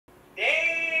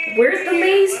Where's the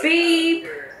lace, babe?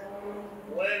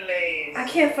 What lace? I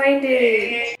can't find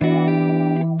it.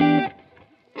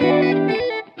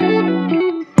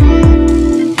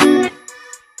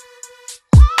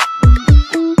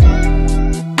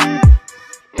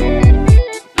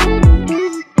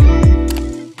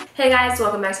 Hey guys,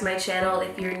 welcome back to my channel.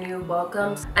 If you're new,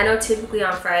 welcome. I know typically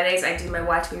on Fridays I do my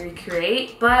watch me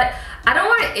recreate, but I don't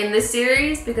want to end this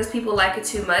series because people like it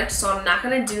too much, so I'm not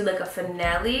going to do like a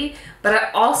finale, but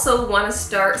I also want to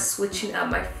start switching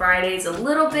up my Fridays a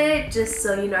little bit just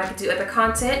so you know I can do other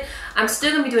content. I'm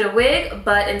still going to be doing a wig,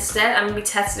 but instead I'm going to be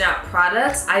testing out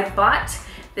products. I bought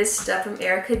this stuff from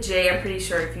Erica J. I'm pretty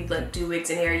sure if you like do wigs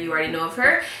and hair, you already know of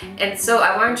her. And so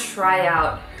I want to try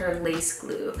out her lace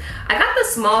glue. I got the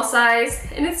small size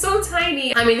and it's so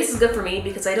tiny. I mean, this is good for me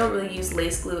because I don't really use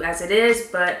lace glue as it is,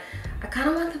 but I kind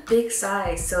of want the big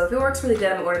size. So if it works really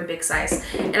good, I'm gonna order the big size.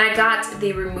 And I got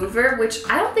the remover, which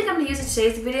I don't think I'm gonna use in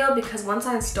today's video because once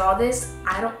I install this,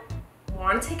 I don't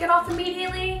want to take it off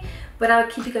immediately, but I'll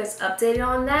keep you guys updated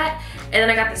on that. And then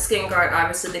I got the skin guard,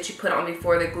 obviously, that you put on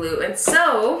before the glue. And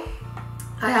so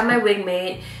I have my wig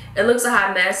made. It looks a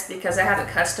hot mess because I haven't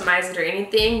customized it or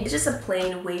anything. It's just a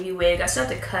plain wavy wig. I still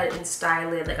have to cut it and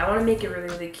style it. Like, I want to make it really,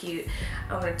 really cute.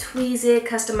 I want to tweeze it,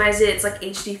 customize it. It's like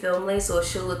HD film lace, so it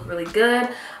should look really good.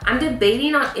 I'm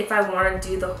debating on if I want to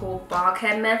do the whole bald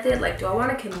head method. Like, do I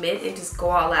want to commit and just go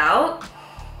all out?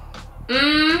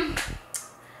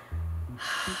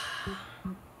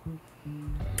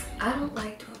 I don't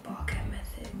like doing bald head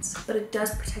methods, but it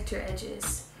does protect your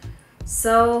edges.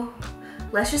 So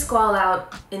let's just go all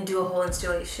out and do a whole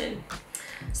installation.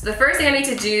 So the first thing I need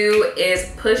to do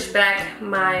is push back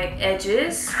my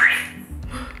edges. So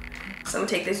I'm gonna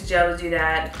take this gel to do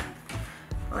that.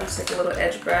 I'll just take a little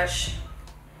edge brush.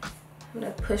 I'm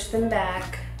gonna push them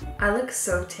back. I look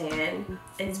so tan,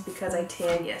 and it's because I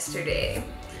tanned yesterday.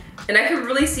 And I could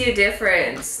really see a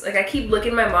difference. Like, I keep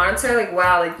looking at my monitor like,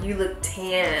 wow, like you look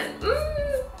tan.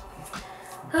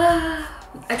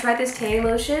 I tried this tanning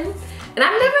lotion and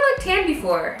I've never looked tan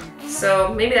before.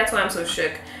 So maybe that's why I'm so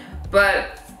shook.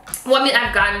 But, well, I mean,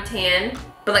 I've gotten tan,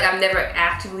 but like I've never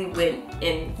actively went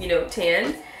and, you know,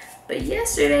 tan. But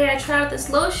yesterday I tried out this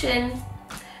lotion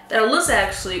that Alissa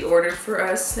actually ordered for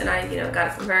us and I, you know, got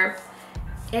it from her.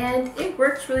 And it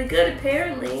works really good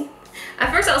apparently.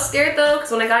 At first I was scared though,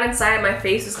 because when I got inside my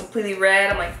face was completely red.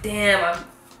 I'm like, damn, I'm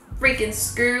freaking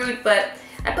screwed. But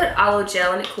I put aloe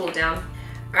gel and it cooled down.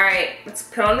 Alright, let's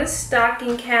put on this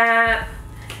stocking cap.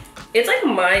 It's like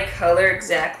my color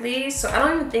exactly, so I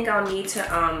don't even think I'll need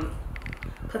to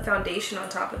put foundation on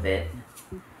top of it.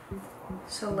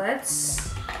 So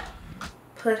let's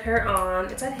put her on.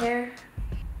 Is that hair?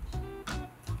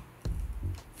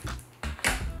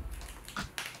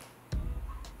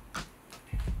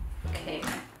 Okay,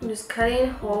 I'm just cutting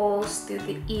holes through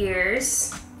the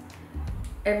ears.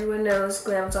 Everyone knows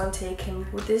Glamazon came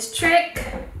with this trick,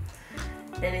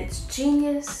 and it's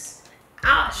genius.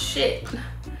 Ah, shit.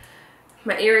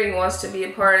 My earring wants to be a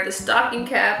part of the stocking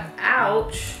cap.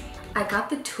 Ouch. I got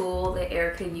the tool that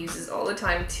Erica uses all the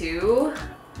time too.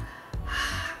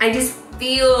 I just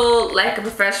feel like a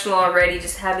professional already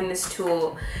just having this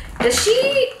tool.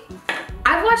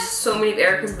 I've watched so many of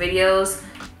Erica's videos.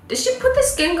 Does she put the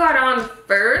skin guard on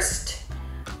first?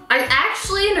 I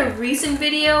actually, in a recent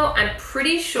video, I'm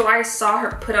pretty sure I saw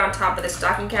her put on top of the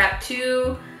stocking cap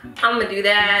too. I'm gonna do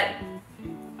that.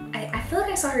 I feel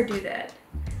like I saw her do that.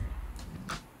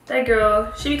 That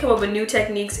girl, she be coming up with new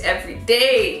techniques every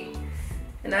day.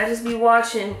 And I just be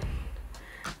watching.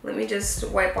 Let me just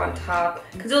wipe on top,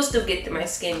 because it'll still get to my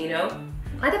skin, you know?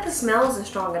 I like that the smell isn't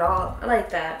strong at all. I like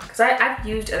that, because I've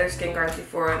used other skin guards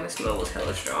before and the smell was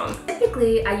hella strong.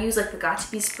 Typically, I use like the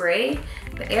Got2b spray,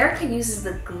 but Erica uses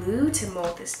the glue to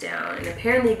mold this down, and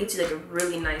apparently it gets you like a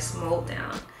really nice mold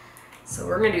down. So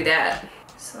we're gonna do that.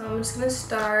 So I'm just gonna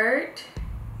start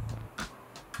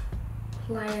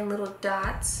applying little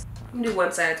dots. I'm gonna do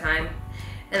one side at a time.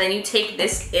 And then you take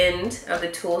this end of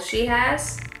the tool she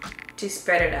has to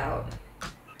spread it out.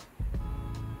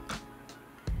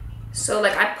 So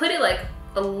like I put it like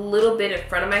a little bit in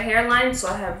front of my hairline so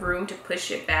I have room to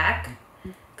push it back.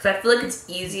 Because I feel like it's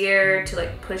easier to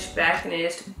like push back than it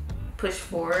is to push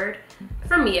forward.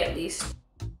 For me at least.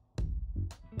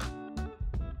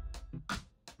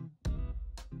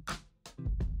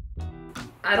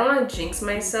 I don't want to jinx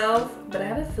myself, but I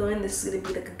have a feeling this is going to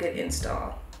be like a good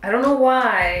install. I don't know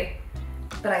why,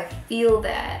 but I feel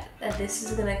that this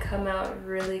is going to come out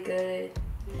really good.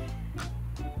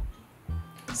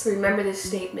 So remember this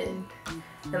statement,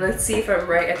 and let's see if I'm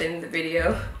right at the end of the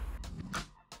video.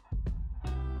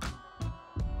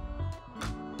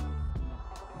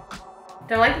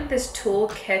 And I like that this tool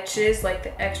catches like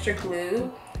the extra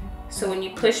glue. So when you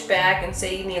push back and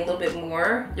say you need a little bit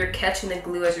more, you're catching the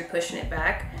glue as you're pushing it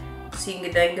back. So you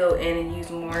can then go in and use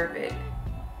more of it.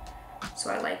 So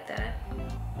I like that.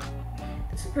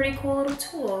 It's a pretty cool little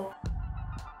tool.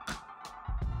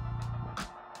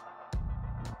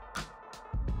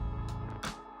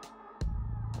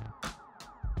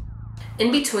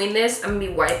 In between this, I'm gonna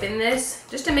be wiping this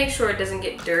just to make sure it doesn't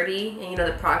get dirty and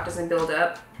the product doesn't build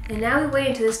up. And now we wait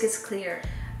until this gets clear.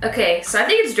 Okay, so I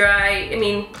think it's dry. I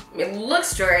mean, it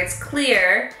looks dry, it's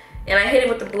clear. And I hit it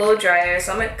with the blow dryer,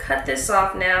 so I'm gonna cut this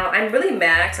off now. I'm really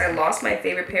mad because I lost my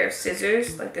favorite pair of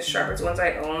scissors, like the sharpest ones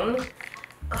I own.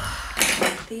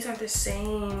 Ugh, these aren't the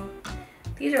same.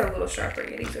 These are a little sharper.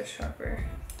 Yeah, these are sharper.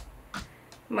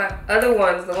 My other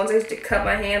ones, the ones I used to cut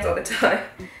my hands all the time,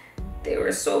 they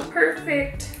were so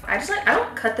perfect. I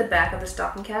don't cut the back of the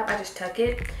stocking cap, I just tuck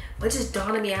it. But it just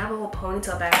dawned on me, I have a whole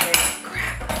ponytail back there.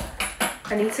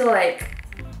 Crap. I need to like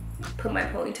put my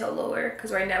ponytail lower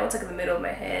because right now it's like in the middle of my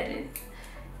head and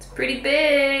it's pretty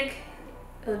big.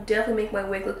 It'll definitely make my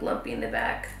wig look lumpy in the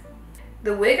back.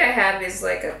 The wig I have is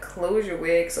like a closure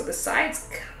wig, so the sides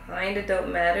kind of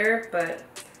don't matter, but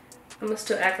I'm gonna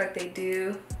still act like they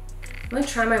do. I'm gonna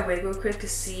try my wig real quick to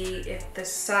see if the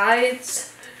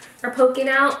sides are poking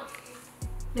out.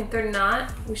 If they're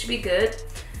not, we should be good.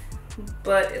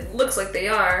 But it looks like they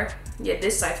are. Yeah,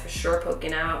 this side's for sure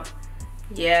poking out.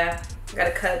 Yeah, I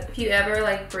gotta cut. If you ever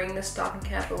like bring the stocking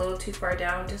cap a little too far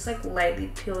down, just like lightly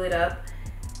peel it up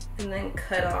and then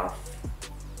cut off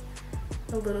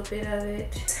a little bit of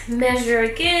it. Measure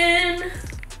again.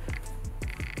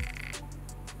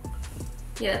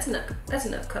 Yeah, that's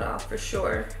enough cut off for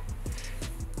sure.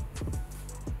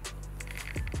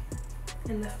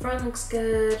 And the front looks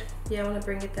good. Yeah, I wanna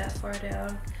bring it that far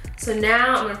down. So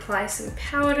now I'm gonna apply some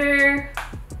powder.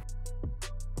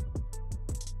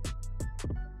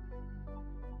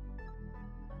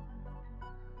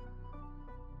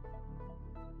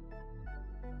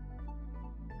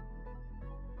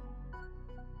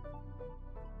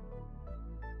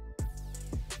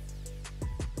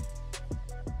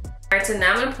 All right, so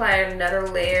now I'm gonna apply another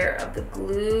layer of the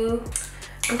glue.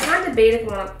 I'm trying to debate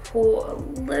if I wanna pull a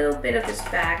little bit of this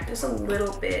back, just a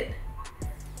little bit.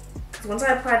 Because once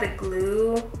I apply the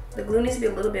glue needs to be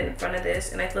a little bit in front of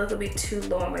this, and I feel like it'll be too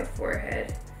low on my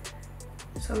forehead.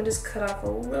 So I'm gonna just cut off a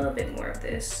little bit more of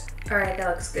this. All right, that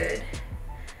looks good.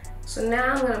 So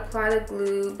now I'm gonna apply the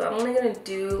glue, but I'm only gonna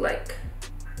do like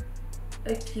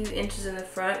a few inches in the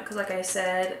front, because like I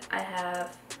said, I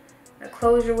have a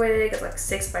closure wig. It's like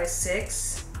 6 by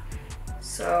 6.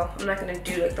 So I'm not gonna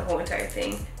do like the whole entire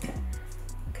thing,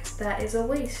 because that is a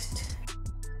waste.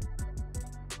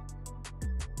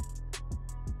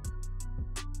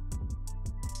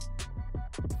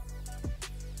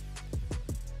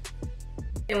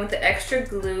 And with the extra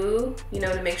glue,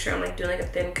 to make sure I'm like doing like a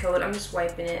thin coat, I'm just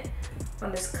wiping it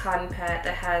on this cotton pad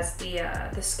that has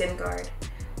the skin guard.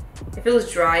 If it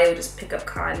was dry, it would just pick up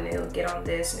cotton and it would get on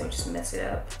this and it would just mess it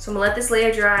up. So I'm gonna let this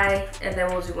layer dry and then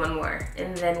we'll do one more.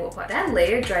 And then we'll apply. That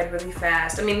layer dried really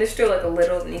fast. I mean, there's still like a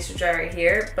little that needs to dry right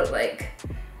here, but like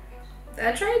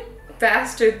that dried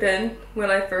faster than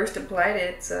when I first applied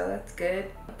it, so that's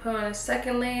good. I'll put on a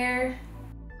second layer.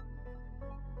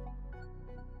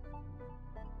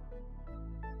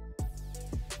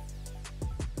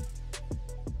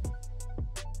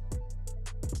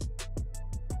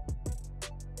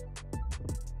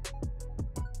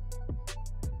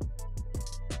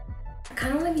 I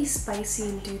kind of want to be spicy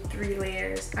and do 3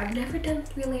 layers. I've never done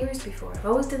 3 layers before. I've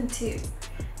always done 2.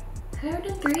 Have I ever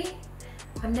done 3?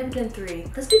 I've never done 3.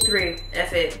 Let's do 3.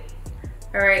 F it.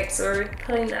 Alright, so we're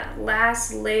putting that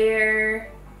last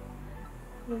layer.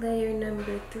 Layer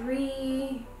number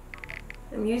 3.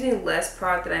 I'm using less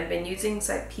product than I've been using,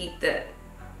 so I peeped that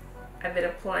I've been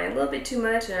applying a little bit too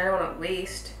much and I don't want to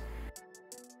waste.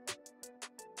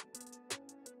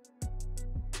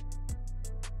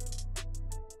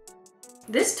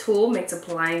 This tool makes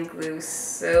applying glue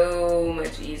so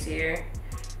much easier.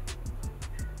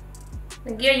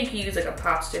 Like, yeah, you can use like a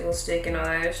popsicle stick and all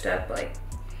that other stuff, but like,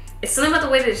 it's something about the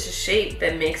way that it's just shaped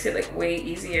that makes it like way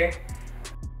easier.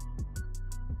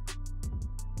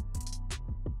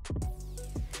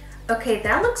 Okay,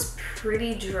 that looks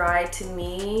pretty dry to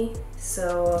me.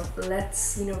 So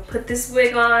let's, put this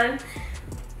wig on.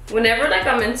 Whenever like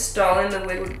I'm installing the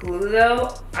wig with glue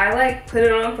though, I like put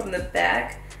it on from the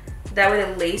back. That way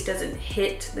the lace doesn't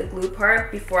hit the glue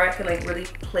part before I can like really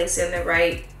place it in the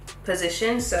right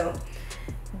position. So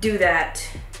do that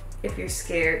if you're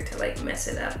scared to like mess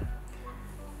it up.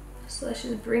 So let's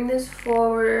just bring this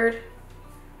forward,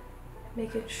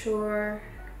 making sure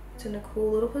It's in a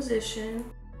cool little position.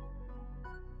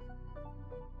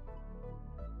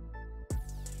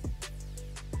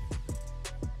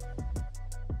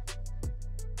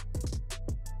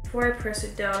 Before I press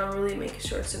it down, I'm really making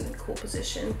sure it's in a cool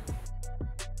position.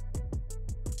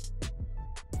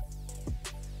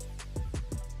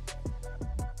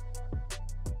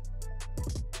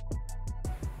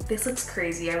 This looks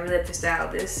crazy. I really have to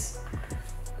style this.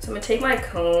 So I'm gonna take my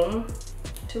comb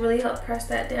to really help press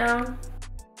that down.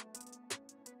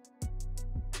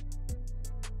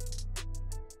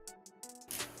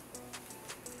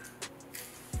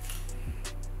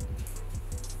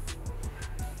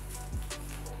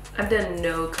 I've done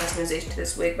no customization to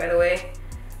this wig, by the way.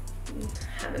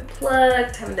 Haven't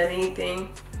plucked, haven't done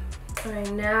anything. All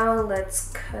right, now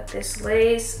let's cut this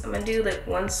lace. I'm gonna do like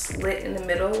one slit in the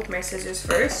middle with my scissors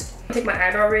first. Take my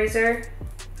eyebrow razor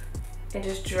and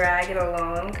just drag it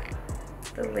along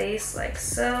the lace like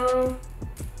so.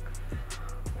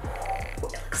 Ooh,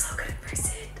 it looks so good in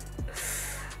person.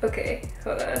 Okay,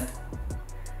 hold on.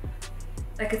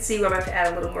 I could see where I'm gonna have to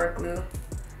add a little more glue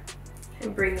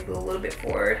and bring the glue a little bit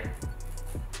forward.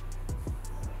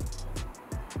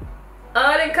 Oh,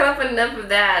 I didn't cut off enough of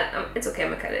that. It's okay,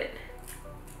 I'm gonna cut it.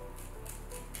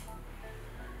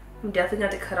 I'm definitely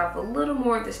going to have to cut off a little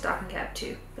more of the stocking cap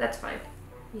too, but that's fine.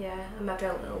 Yeah, I'm going to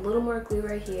have to add a little more glue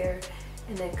right here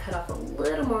and then cut off a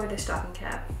little more of the stocking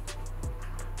cap.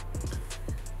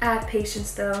 I have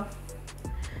patience though.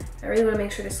 I really want to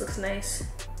make sure this looks nice.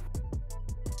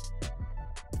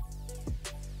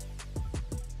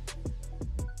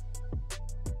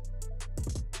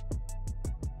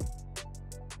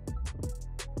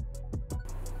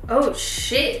 Oh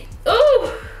shit.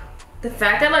 Oh! The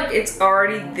fact that like it's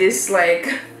already this like,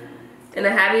 and I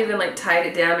haven't even like tied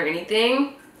it down or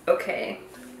anything. Okay.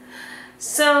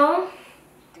 So,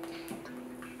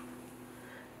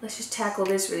 let's just tackle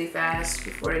this really fast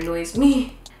before it annoys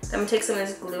me. I'm gonna take some of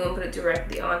this glue and put it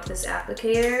directly onto this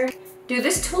applicator. Dude,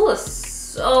 this tool is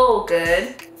so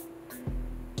good.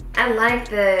 I like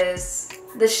this.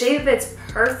 The shape of it's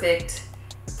perfect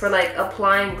for like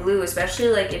applying glue, especially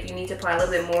like if you need to apply a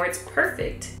little bit more, it's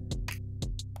perfect.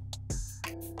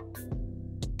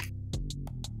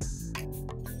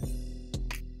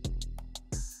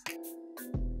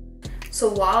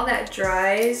 So while that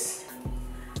dries,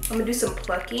 I'm gonna do some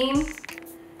plucking.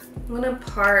 I'm gonna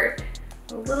part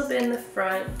a little bit in the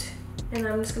front, and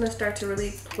I'm just gonna start to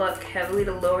really pluck heavily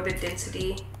to lower the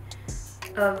density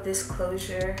of this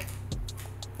closure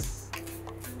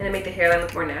and to make the hairline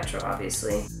look more natural,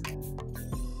 obviously.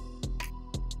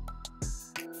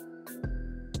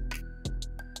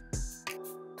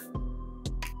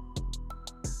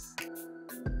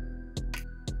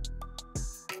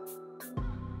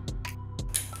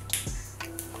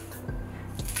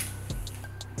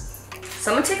 So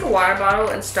I'm gonna take a water bottle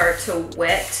and start to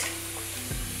wet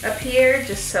up here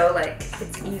just so like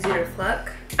it's easier to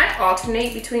pluck. I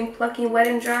alternate between plucking wet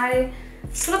and dry.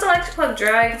 Sometimes I like to pluck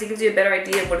dry because it gives you a better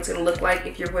idea of what it's gonna look like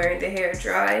if you're wearing the hair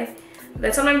dry. But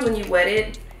then sometimes when you wet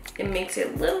it, it makes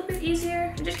it a little bit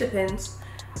easier. It just depends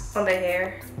on the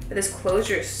hair. But this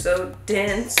closure is so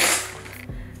dense.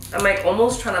 I'm like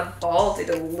almost trying to bald it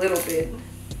a little bit.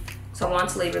 So I want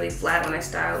it to lay really flat when I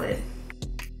style it.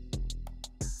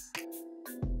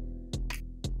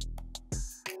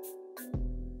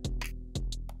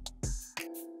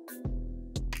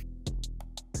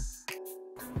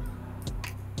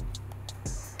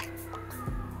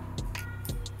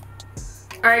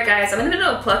 Alright guys, I'm in the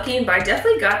middle of plucking, but I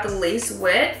definitely got the lace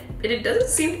wet, but it doesn't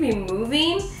seem to be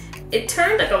moving. It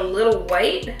turned like a little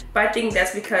white, but I think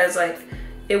that's because like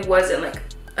it wasn't like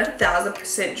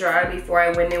 1000% dry before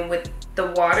I went in with the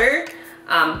water,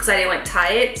 because I didn't like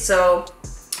tie it. So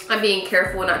I'm being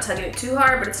careful not tugging it too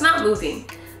hard, but it's not moving.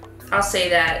 I'll say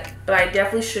that, but I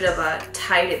definitely should have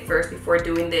tied it first before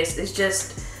doing this. It's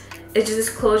just this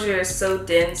closure is so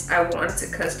dense. I wanted to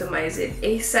customize it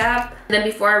ASAP. And then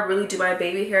before I really do my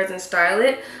baby hairs and style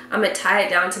it, I'm gonna tie it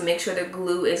down to make sure the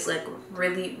glue is like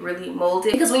really, really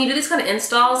molded. Because when you do these kind of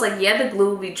installs, like yeah, the glue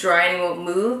will be dry and it won't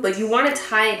move, but you want to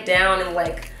tie it down and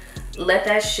like let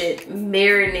that shit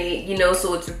marinate, you know,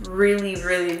 so it's really,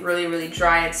 really, really, really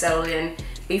dry and settled in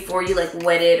before you like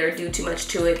wet it or do too much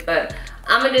to it. But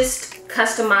I'm gonna just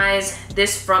customize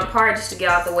this front part just to get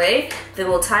out the way, then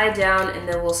we'll tie it down and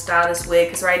then we'll style this wig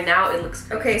because right now it looks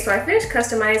okay. So I finished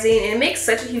customizing and it makes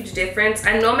such a huge difference.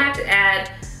 I know I'm gonna have to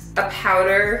add a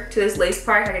powder to this lace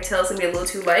part. I can tell it's gonna be a little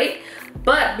too light,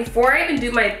 but before I even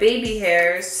do my baby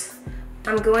hairs,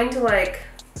 I'm going to like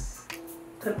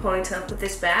put a ponytail, put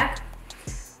this back,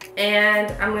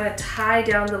 And I'm gonna tie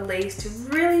down the lace to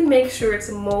really make sure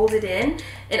it's molded in.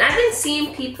 And I've been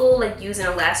seeing people like use an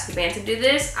elastic band to do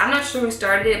this. I'm not sure who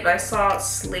started it, but I saw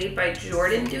Slade by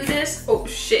Jordan do this. Oh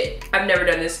shit, I've never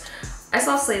done this. I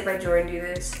saw Slade by Jordan do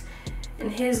this.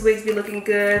 And his wigs be looking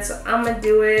good, so I'm gonna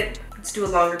do it. Let's do a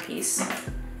longer piece.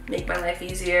 Make my life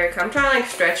easier. Cause I'm trying to like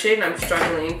stretch it and I'm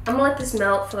struggling. I'm gonna let this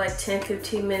melt for like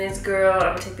 10-15 minutes, girl. I'm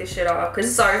gonna take this shit off because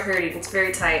it's already hurting. It's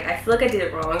very tight. I feel like I did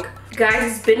it wrong.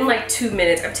 Guys, it's been like 2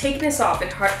 minutes. I'm taking this off.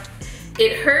 It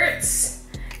hurts.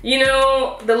 You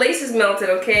know, the lace is melted,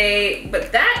 okay?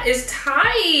 But that is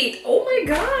tight. Oh my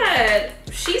God.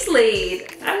 She's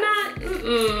laid. I'm not,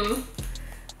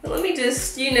 Let me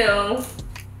just, you know,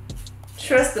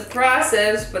 trust the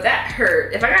process, but that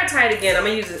hurt. If I gotta tie it again, I'm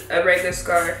gonna use a regular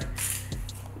scarf.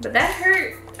 But that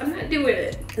hurt. I'm not doing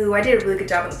it. Ooh, I did a really good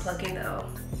job on the plucking though.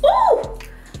 Woo!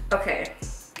 Okay.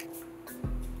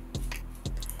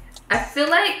 I feel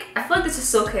like this is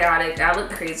so chaotic. I look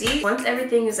crazy. Once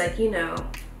everything is like, you know,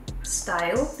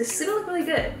 style, this is gonna look really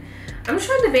good. I'm just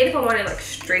trying to debate if I want it like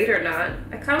straight or not.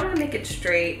 I kind of want to make it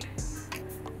straight,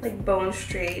 like bone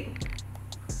straight.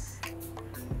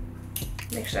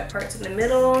 Make sure that part's in the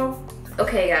middle.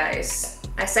 Okay guys,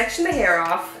 I sectioned the hair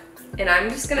off and I'm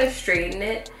just gonna straighten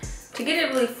it to get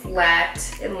it really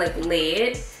flat and like lay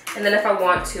it. And then if I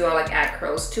want to, I'll like add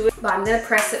curls to it. But I'm gonna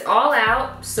press it all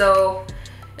out. So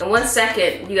in 1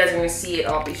 second, you guys are gonna see it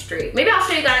all be straight. Maybe I'll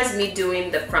show you guys me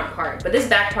doing the front part, but this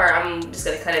back part, I'm just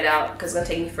gonna cut it out because it's gonna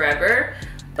take me forever.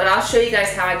 But I'll show you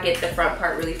guys how I get the front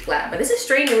part really flat. But this is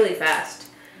straightening really fast.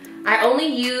 I only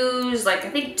use like, I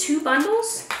think 2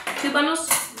 bundles. 2 bundles?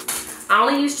 I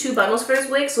only use 2 bundles for this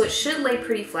wig, so it should lay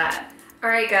pretty flat. All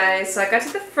right guys, so I got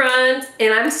to the front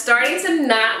and I'm starting to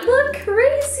not look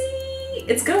crazy.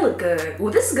 It's gonna look good.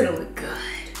 Well, this is gonna look good.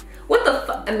 What the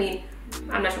fuck? I mean,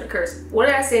 I'm not trying to curse. What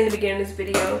did I say in the beginning of this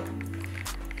video?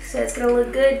 I said it's gonna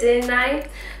look good, didn't I?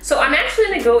 So I'm actually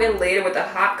gonna go in later with a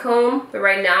hot comb, but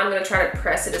right now I'm gonna try to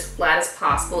press it as flat as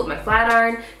possible with my flat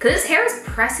iron, because this hair is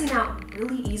pressing out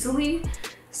really easily.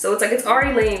 So it's like it's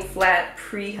already laying flat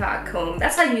pre-hot comb.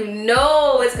 That's how you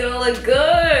know it's gonna look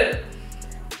good.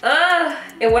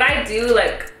 And what I do,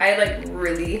 like, I like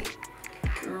really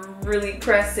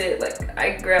press it. Like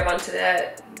I grab onto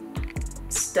that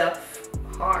stuff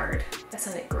hard. That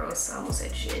sounded gross. I almost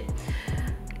said shit.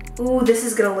 Ooh, this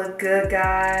is gonna look good,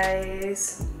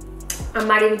 guys. I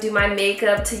might even do my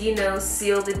makeup to, you know,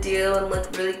 seal the deal and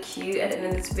look really cute at the end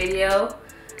of this video.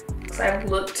 Cause I've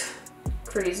looked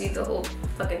crazy the whole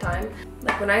fucking time.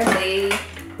 Like when I lay,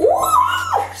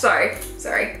 ooh, sorry.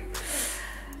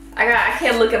 I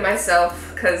can't look at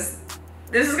myself because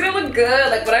this is gonna look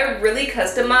good. Like when I really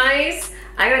customize,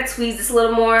 I gotta tweeze this a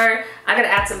little more. I gotta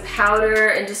add some powder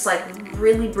and just like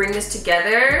really bring this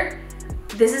together.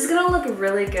 This is gonna look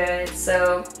really good.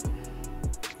 So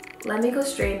let me go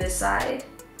straighten this side.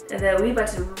 And then we about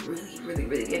to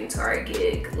really get into our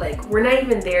gig. Like we're not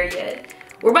even there yet.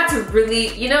 We're about to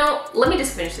really, you know, let me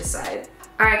just finish this side.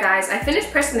 All right guys, I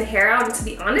finished pressing the hair out, and to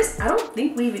be honest, I don't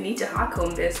think we even need to hot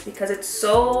comb this because it's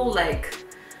so like,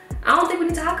 I don't think we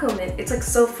need to hot comb it. It's like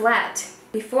so flat.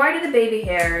 Before I do the baby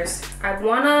hairs, I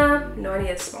need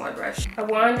a smaller brush. I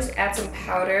wanna just add some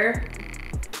powder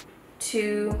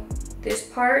to this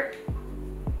part.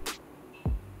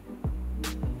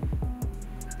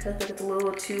 Cause it's a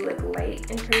little too like light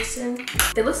in person.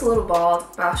 It looks a little bald,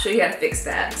 but I'll show you how to fix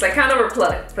that. So I kind of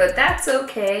overplucked, but that's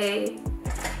okay.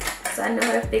 So I know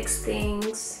how to fix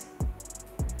things.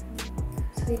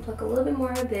 So you pluck a little bit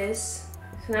more of this.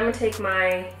 So now I'm gonna take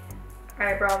my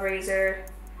eyebrow razor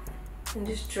and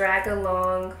just drag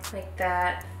along like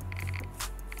that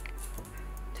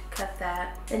to cut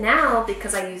that. And now,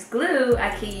 because I use glue, I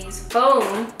can use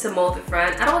foam to mold the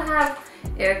front. I don't have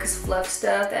Erica's fluff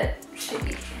stuff that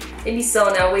it'd be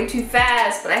selling out way too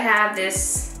fast, but I have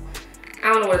this,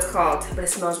 I don't know what it's called, but it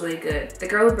smells really good. The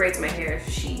girl who braids my hair,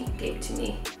 she gave it to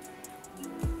me.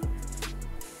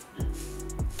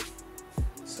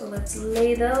 So let's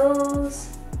lay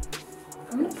those.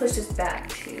 I'm gonna push this back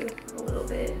too a little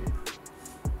bit.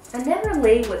 I never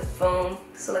laid with foam,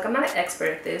 so like I'm not an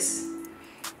expert at this.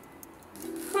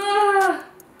 I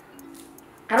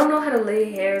don't know how to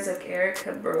lay hairs like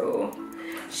Erica, bro.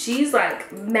 She's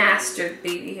like mastered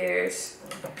baby hairs.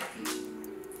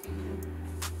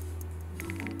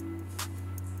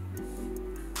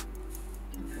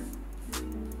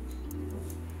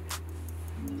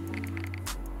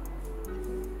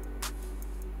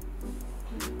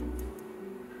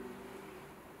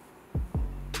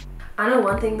 I know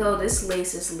one thing though, this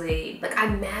lace is laid. Like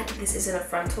I'm mad that this isn't a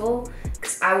frontal,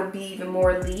 because I would be even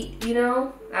more elite, you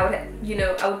know? I would be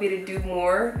able to do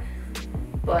more.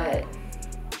 but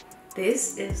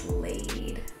this is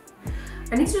laid.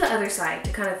 I need to do the other side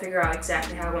to kind of figure out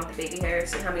exactly how I want the baby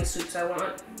hairs and how many swoops I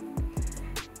want.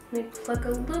 Let me pluck a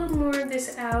little more of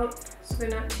this out so they're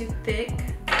not too thick.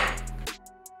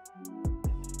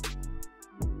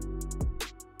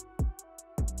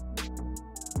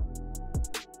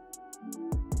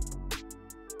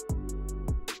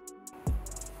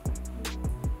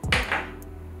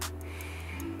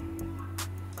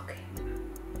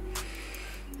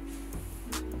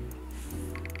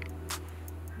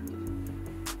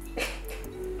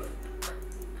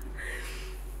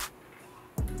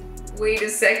 Wait a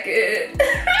second.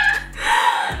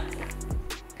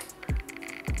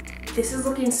 This is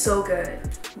looking so good.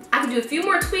 I can do a few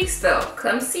more tweaks though,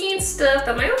 because I'm seeing stuff that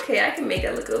I'm like, okay, I can make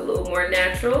that look a little more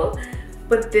natural.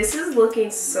 But this is looking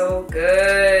so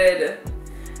good.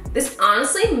 This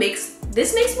honestly makes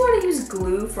me want to use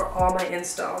glue for all my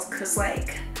installs, because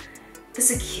like the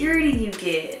security you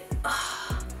get.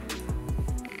 Ugh.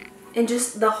 And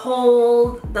just the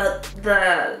whole, the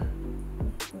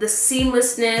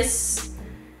seamlessness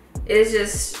is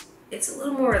just, it's a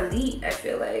little more elite, I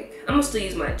feel like. I'm gonna still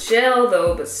use my gel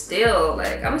though, but still,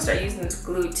 like, I'm gonna start using this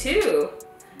glue too,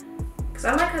 because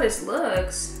I like how this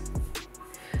looks.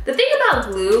 The thing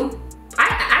about glue,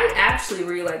 I actually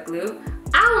really like glue.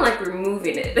 I don't like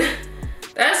removing it.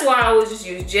 That's why I always just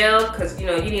use gel, because you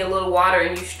know, you need a little water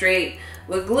and you straight.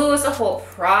 With glue, it's a whole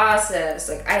process.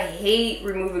 Like, I hate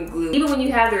removing glue. Even when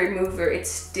you have the remover, it's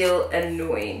still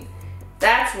annoying.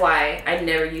 That's why I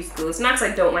never use glue. It's not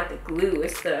because I don't like the glue,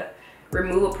 it's the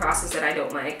removal process that I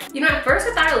don't like. You know, at first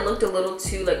I thought it looked a little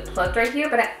too like plucked right here,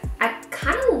 but I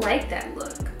kind of like that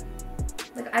look.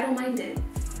 Like, I don't mind it.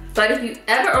 But if you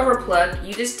ever overpluck,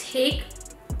 you just take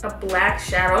a black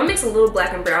shadow. I'm gonna mix a little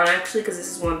black and brown actually, because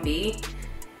this is 1B.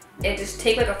 And just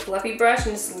take like a fluffy brush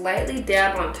and just lightly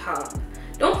dab on top.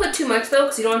 Don't put too much though,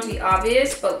 because you don't want it to be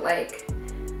obvious, but like,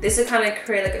 this will kind of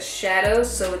create like a shadow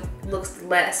so it looks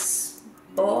less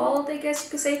bald, I guess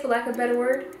you could say, for lack of a better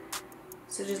word.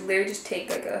 So just literally just take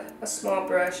like a small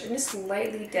brush and just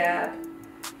lightly dab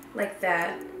like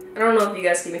that. I don't know if you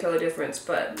guys can even tell the difference,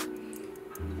 but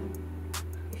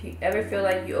if you ever feel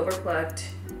like you overplucked,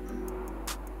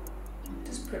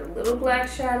 just put a little black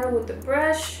shadow with the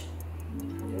brush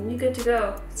and you're good to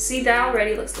go. See, that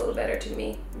already looks a little better to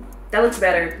me. That looks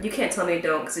better. You can't tell me it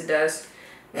don't, because it does.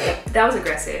 That was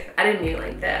aggressive. I didn't mean it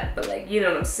like that, but like, you know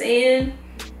what I'm saying?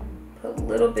 Put a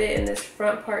little bit in this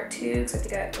front part too, because I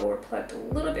think I overplucked a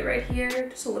little bit right here.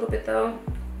 Just a little bit though.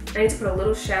 I need to put a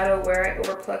little shadow where I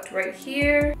overplucked right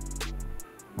here.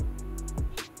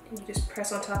 And you just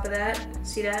press on top of that.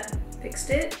 See that? Fixed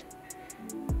it.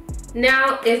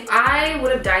 Now, if I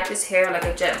would have dyed this hair like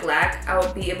a jet black, I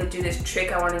would be able to do this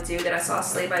trick I want to do that I saw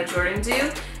Slay by Jordan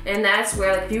do. And that's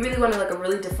where, like, if you really want to like a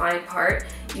really defined part,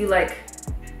 you like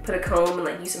put a comb and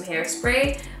like use some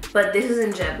hairspray. But this is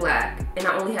in jet black, and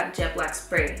I only have jet black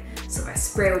spray. So if I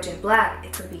spray with jet black,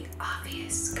 it's gonna be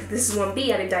obvious. Cause this is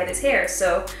 1B, I didn't dye this hair.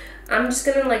 So I'm just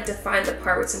gonna like define the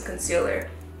part with some concealer.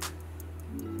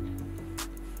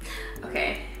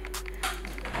 Okay.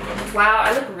 Wow,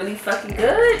 I look really fucking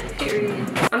good, period.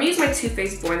 I'm gonna use my Too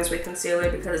Faced Born This Way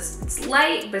concealer because it's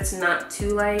light, but it's not too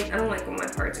light. I don't like when my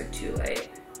parts are too light.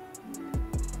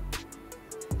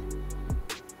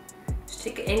 Just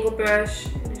take an angle brush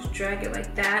and just drag it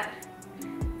like that.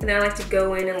 And then I like to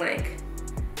go in and like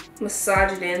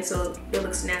massage it in so it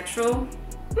looks natural.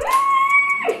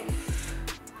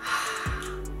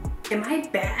 Am I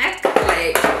back?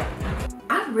 Like,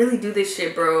 I really do this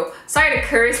shit, bro. Sorry to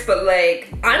curse, but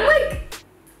like, I really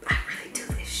do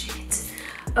this shit.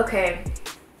 Okay.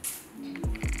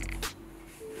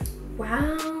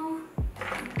 Wow.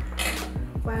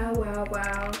 Wow, wow,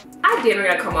 wow. I didn't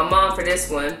gotta call my mom for this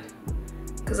one,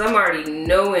 cause I'm already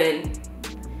knowing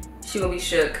she gonna be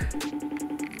shook.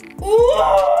 Ooh,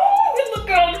 look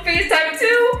on the FaceTime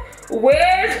too.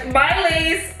 Where's my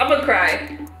lace? I'm gonna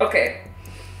cry. Okay.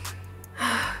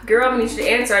 Girl, I'm gonna need you to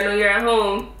answer. I know you're at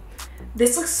home.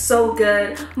 This looks so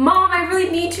good. Mom, I really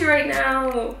need you right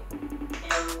now.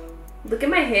 Look at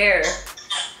my hair.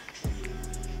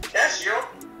 That's your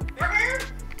hair?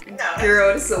 No.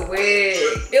 Girl, it's a wig.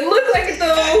 It looks like it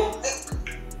though.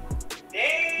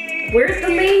 Dang. Where's the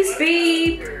lace,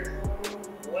 babe?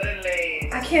 What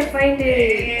lace? I can't find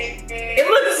it. It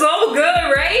looks so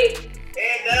good, right?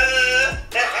 It does.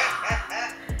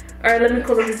 All right, let me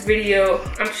close up this video.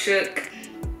 I'm shook.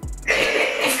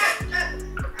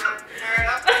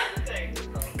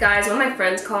 Guys, one of my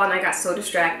friends called and I got so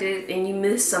distracted and you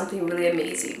missed something really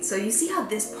amazing. So you see how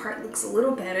this part looks a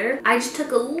little better? I just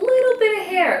took a little bit of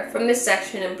hair from this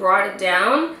section and brought it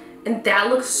down and that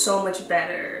looks so much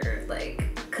better. Like,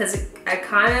 cause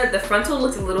the frontal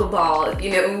looked a little bald,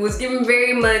 you know, it was giving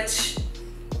very much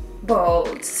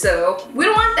bald. So we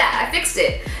don't want that, I fixed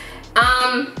it.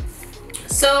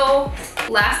 So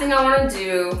last thing I wanna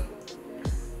do,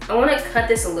 I wanna cut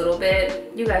this a little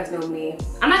bit. You guys know me.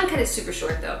 I'm not gonna cut it super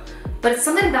short though, but it's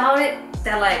something about it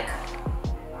that like,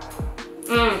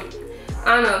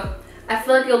 I don't know. I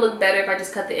feel like it'll look better if I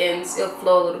just cut the ends. It'll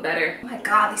flow a little better. Oh my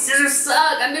God, these scissors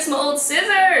suck. I miss my old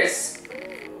scissors.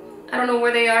 I don't know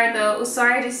where they are though. Oh,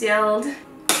 sorry, I just yelled.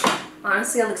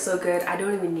 Honestly, I look so good. I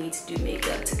don't even need to do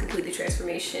makeup to complete the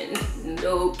transformation.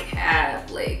 No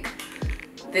cap, like,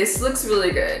 this looks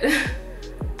really good.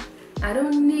 I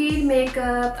don't need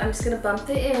makeup. I'm just gonna bump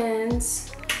the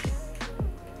ends.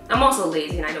 I'm also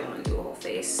lazy and I don't wanna do a whole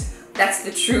face. That's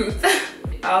the truth.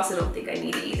 I also don't think I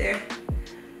need it either.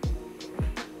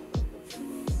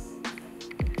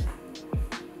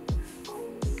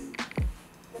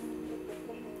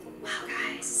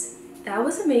 That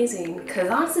was amazing, because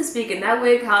honestly speaking, that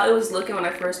wig, how it was looking when I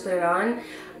first put it on,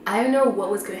 I didn't know what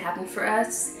was going to happen for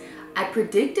us. I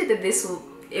predicted that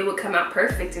it would come out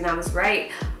perfect, and I was right.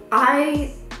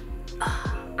 I'm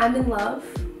in love.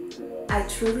 I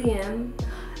truly am.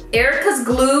 Erica's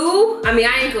glue, I mean,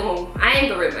 I ain't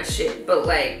gonna rip my shit, but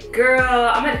like, girl,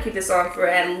 I'm gonna keep this on for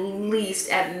at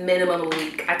minimum a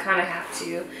week. I kind of have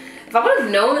to. If I would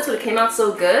have known this would have came out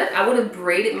so good, I would have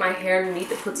braided my hair underneath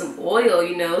and put some oil,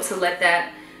 you know, to let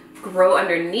that grow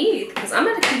underneath. Because I'm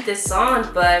gonna keep this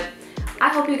on, but I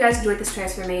hope you guys enjoyed this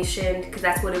transformation, because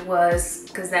that's what it was.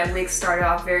 Because that wig started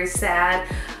off very sad.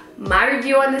 My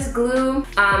review on this glue,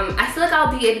 I feel like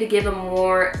I'll be able to give a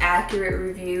more accurate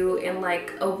review in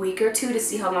like a week or two to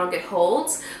see how long it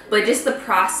holds. But just the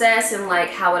process and like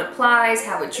how it applies,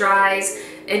 how it dries,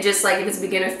 and just like if it's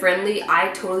beginner friendly,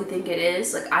 I totally think it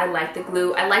is. Like, I like the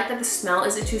glue. I like that the smell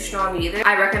isn't too strong either.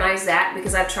 I recognize that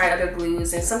because I've tried other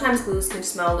glues and sometimes glues can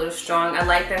smell a little strong. I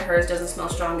like that hers doesn't smell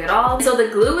strong at all. So the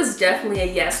glue is definitely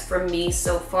a yes for me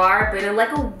so far, but in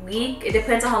like a week, it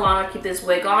depends on how long I keep this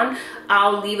wig on.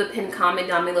 I'll leave a pinned comment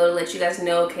down below to let you guys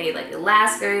know, okay, like it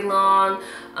lasts very long.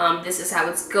 This is how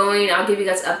it's going. I'll give you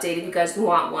guys an update if you guys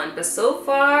want one. But so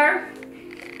far,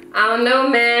 I don't know,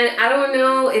 man. I don't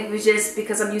know if it's just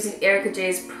because I'm using Erica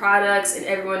J's products and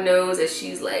everyone knows that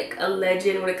she's like a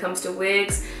legend when it comes to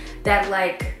wigs, that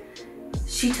like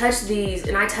she touched these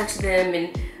and I touched them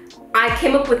and I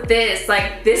came up with this.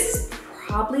 Like, this is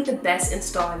probably the best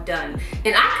install I've done.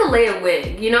 And I could lay a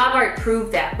wig, you know, I've already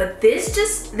proved that, but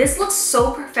this looks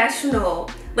so professional.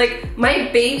 Like, my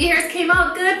baby hairs came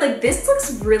out good. Like, this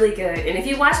looks really good. And if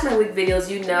you watch my wig videos,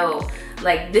 you know,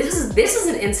 like, this is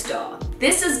an install.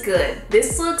 This is good.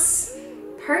 This looks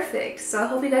perfect. So I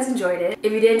hope you guys enjoyed it.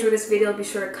 If you did enjoy this video, be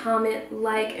sure to comment,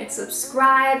 like, and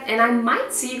subscribe. And I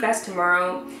might see you guys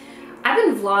tomorrow. I've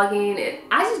been vlogging and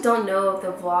I just don't know if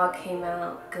the vlog came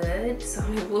out good. So I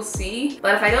mean, we'll see.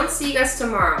 But if I don't see you guys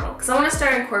tomorrow, because I want to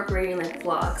start incorporating like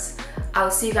vlogs,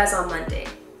 I'll see you guys on Monday.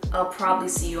 I'll probably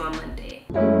see you on Monday.